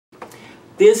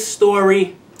This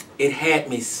story, it had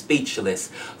me speechless.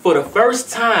 For the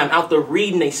first time after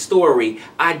reading a story,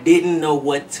 I didn't know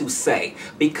what to say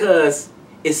because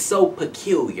it's so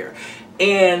peculiar.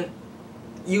 And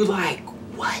you like,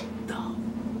 what the?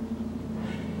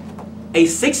 A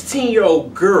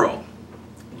 16-year-old girl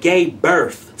gave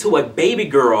birth to a baby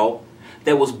girl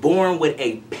that was born with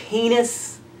a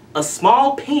penis, a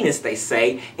small penis they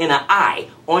say, and an eye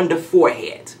on the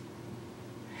forehead.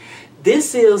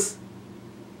 This is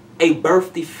a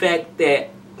birth defect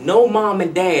that no mom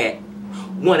and dad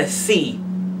want to see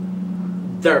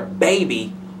their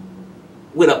baby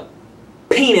with a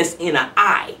penis and an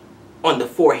eye on the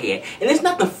forehead. And there's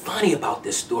nothing funny about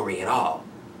this story at all.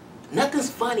 Nothing's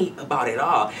funny about it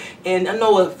all. And I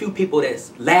know a few people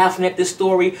that's laughing at this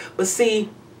story, but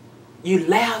see, you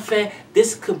laughing,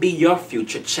 this could be your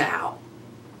future child.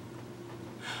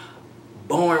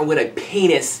 Born with a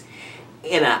penis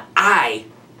and an eye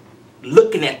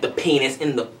looking at the penis,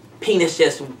 and the penis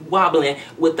just wobbling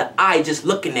with the eye just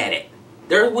looking at it.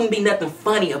 There wouldn't be nothing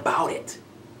funny about it.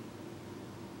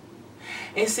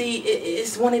 And see,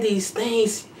 it's one of these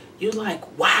things, you're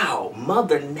like, wow,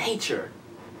 Mother Nature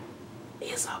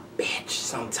is a bitch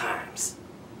sometimes.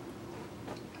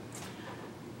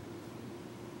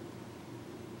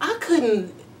 I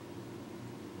couldn't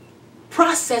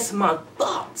process my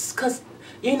thoughts because,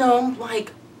 you know, I'm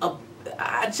like,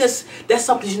 that's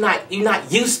something you're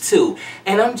not used to.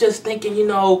 And I'm just thinking, you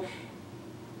know,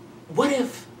 what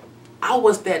if I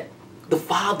was the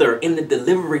father in the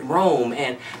delivery room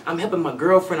and I'm helping my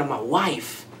girlfriend and my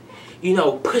wife, you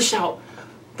know, push out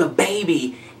the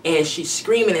baby and she's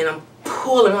screaming and I'm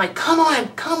pulling like, come on,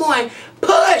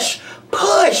 push,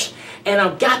 push. And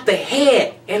I've got the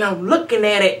head and I'm looking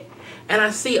at it and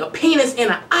I see a penis and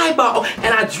an eyeball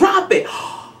and I drop it.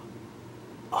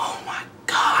 Oh my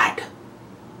God.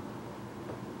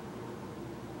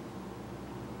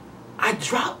 I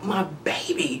dropped my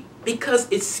baby because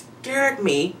it scared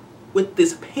me with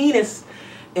this penis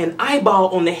and eyeball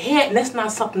on the head, and that's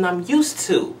not something I'm used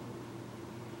to.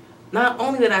 Not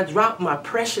only did I drop my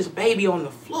precious baby on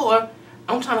the floor,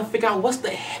 I'm trying to figure out what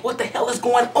the hell is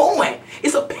going on.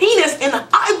 It's a penis and an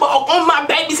eyeball on my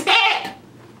baby's head.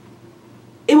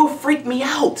 It will freak me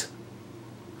out.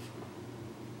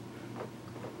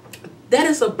 That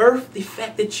is a birth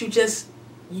defect that you just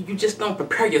don't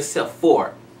prepare yourself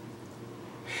for.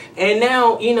 And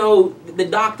now, you know, the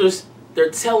doctors, they're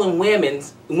telling women,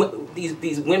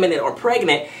 these women that are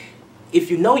pregnant, if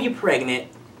you know you're pregnant,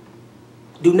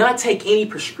 do not take any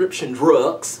prescription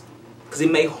drugs because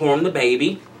it may harm the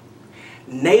baby.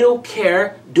 Natal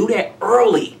care, do that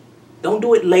early. Don't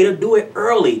do it later, do it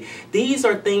early. These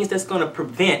are things that's going to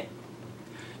prevent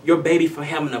your baby from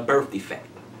having a birth defect.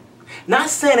 Not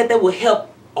saying that will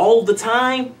help all the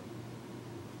time,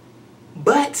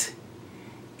 but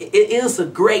it is a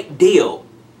great deal.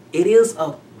 It is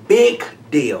a big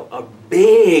deal. A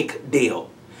big deal.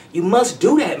 You must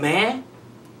do that, man.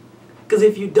 Because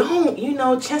if you don't, you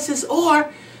know, chances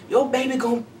are your baby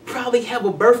gonna probably have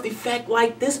a birth defect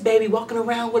like this baby walking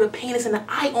around with a penis and an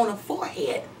eye on her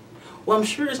forehead. Well, I'm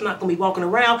sure it's not gonna be walking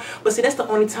around, but see, that's the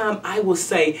only time I will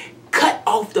say cut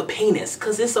off the penis,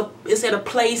 because it's at a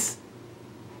place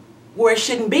where it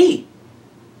shouldn't be.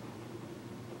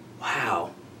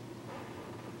 Wow.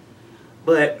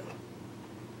 But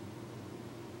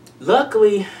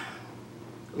luckily,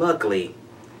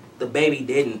 the baby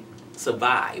didn't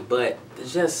survive. But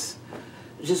it's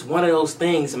just one of those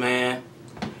things, man.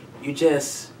 You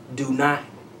just do not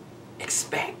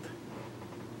expect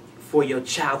for your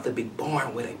child to be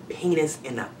born with a penis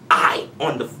and an eye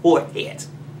on the forehead.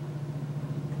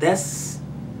 That's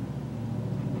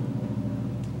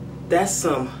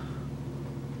some,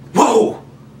 whoa!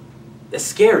 That's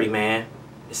scary, man.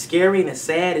 It's scary and it's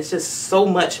sad. It's just so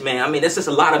much, man. I mean, there's just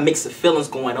a lot of mixed feelings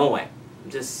going on.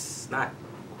 Just not,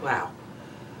 wow.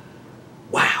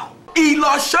 Wow.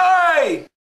 ELawshea!